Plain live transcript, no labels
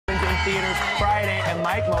theaters Friday, and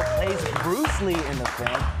Mike Mo plays Bruce Lee in the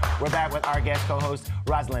film. We're back with our guest co-host,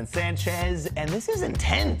 Rosalind Sanchez, and this is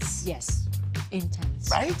intense. Yes, intense.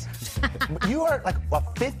 Right? You are like a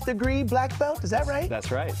 5th degree black belt, is that right? That's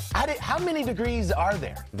right. How many degrees are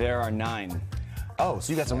there? There are 9. Oh,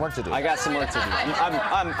 so you got some work to do. I got some work to do.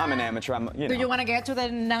 I'm an amateur. Do you want to get to the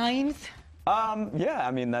 9th? Yeah, I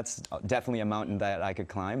mean, that's definitely a mountain that I could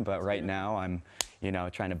climb, but right now I'm,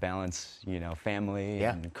 trying to balance, family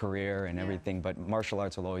and career and everything, but martial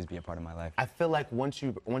arts will always be a part of my life. I feel like once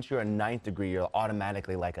you're a 9th degree, you're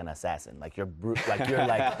automatically like an assassin. Like you're like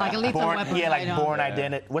like a lethal born, weapon. yeah, like born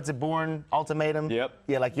identity. What's it, born ultimatum? Yep.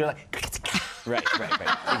 Yeah, like you're like. Right, exactly.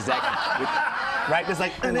 Right, just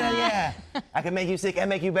like, yeah, I can make you sick and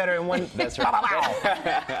make you better in one. That's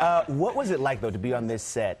right. What was it like, though, to be on this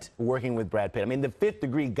set working with Brad Pitt? I mean, the 5th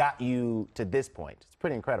degree got you to this point. It's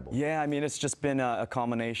pretty incredible. Yeah, I mean, it's just been a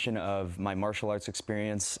culmination of my martial arts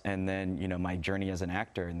experience and then, my journey as an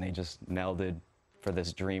actor, and they just melded for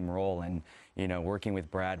this dream role. And, working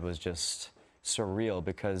with Brad was just surreal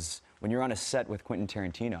because when you're on a set with Quentin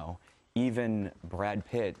Tarantino, even Brad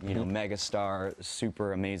Pitt, megastar,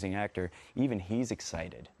 super amazing actor, even he's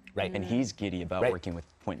excited, right? And he's giddy about working with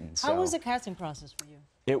Quentin. So how was the casting process for you?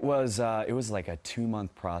 It was like a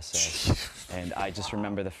 2-month process, and I just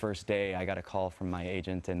remember the first day I got a call from my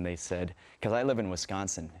agent, and they said, because I live in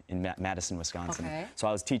Wisconsin, in Madison, Wisconsin. Okay. So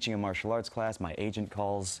I was teaching a martial arts class. My agent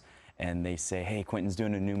calls, and they say, "Hey, Quentin's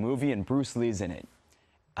doing a new movie, and Bruce Lee's in it,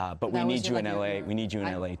 but we need you in LA. We need you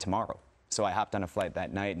in LA tomorrow." So I hopped on a flight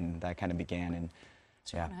that night, and that kind of began. And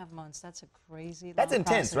 2.5 months. That's a crazy. That's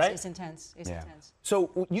intense, process. right? It's intense. It's intense.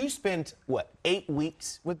 So you spent what, 8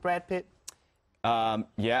 weeks with Brad Pitt?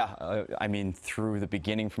 Yeah. I mean, through the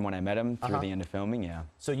beginning, from when I met him through the end of filming. Yeah.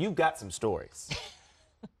 So you've got some stories.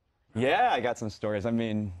 Yeah, I got some stories. I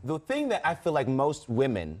mean, the thing that I feel like most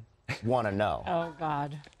women want to know. Oh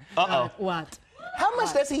God. What? How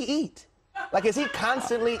much does he eat? Like, is he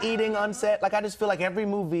constantly eating on set? Like, I just feel like every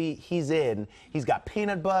movie he's in, he's got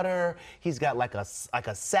peanut butter, he's got like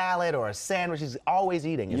a salad or a sandwich. He's always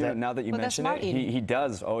eating. Now that you mention it, he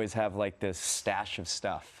does always have like this stash of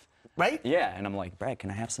stuff. Right? Yeah, and I'm like, Brad, can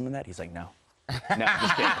I have some of that? He's like, no. No,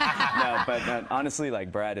 just kidding. No, but honestly,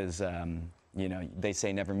 like, Brad is, they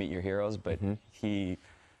say never meet your heroes, but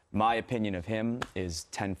my opinion of him is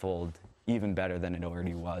tenfold even better than it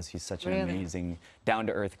already was. He's such an amazing,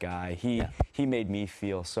 down-to-earth guy. He made me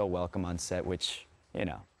feel so welcome on set, which,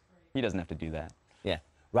 he doesn't have to do that. Yeah.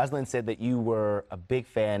 Rosalind said that you were a big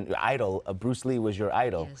fan, your idol, Bruce Lee was your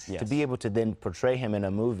idol. Yes. To be able to then portray him in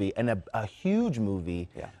a movie, and a huge movie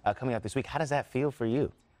coming out this week, how does that feel for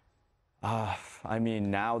you? I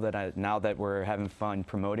mean, now that we're having fun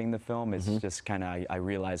promoting the film, it's just kind of, I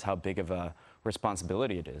realize how big of a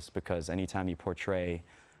responsibility it is, because anytime you portray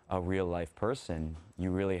a real-life person,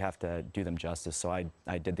 you really have to do them justice. So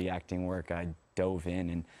I did the acting work, I dove in,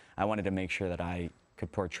 and I wanted to make sure that I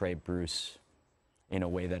could portray Bruce in a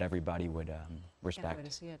way that everybody would respect. Can't wait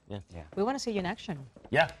to see it. Yeah. We want to see you in action.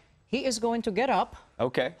 Yeah. He is going to get up.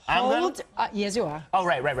 Okay. Yes, you are. Oh,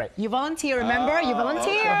 right. You volunteer, remember? You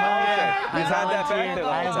volunteer. You've had that back there.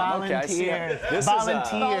 I volunteer.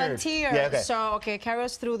 Volunteer. Yeah, okay. So, carry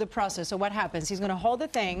us through the process. So what happens? He's going to hold the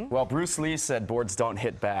thing. Well, Bruce Lee said boards don't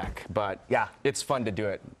hit back, but it's fun to do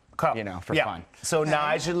it, for fun. So now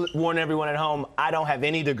I should warn everyone at home, I don't have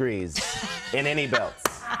any degrees in any belts.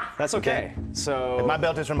 That's okay. So my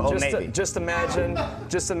belt is from Old Navy. Just imagine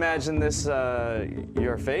this,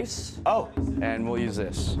 your face. Oh. And we'll use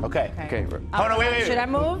this. Okay. Hold on, wait. Should I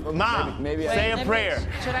move? Mom, maybe say a prayer.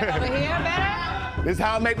 Should I go over here better? This is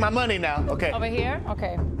how I make my money now. Okay. Over here?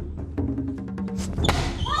 Okay.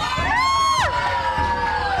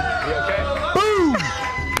 You okay? Boom!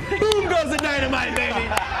 Boom goes the dynamite, baby.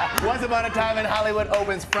 Once Upon a Time in Hollywood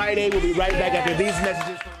opens Friday. We'll be right back after these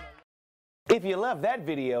messages. If you love that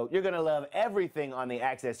video, you're going to love everything on the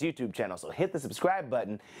Access YouTube channel. So hit the subscribe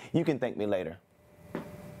button. You can thank me later.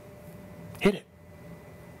 Hit it.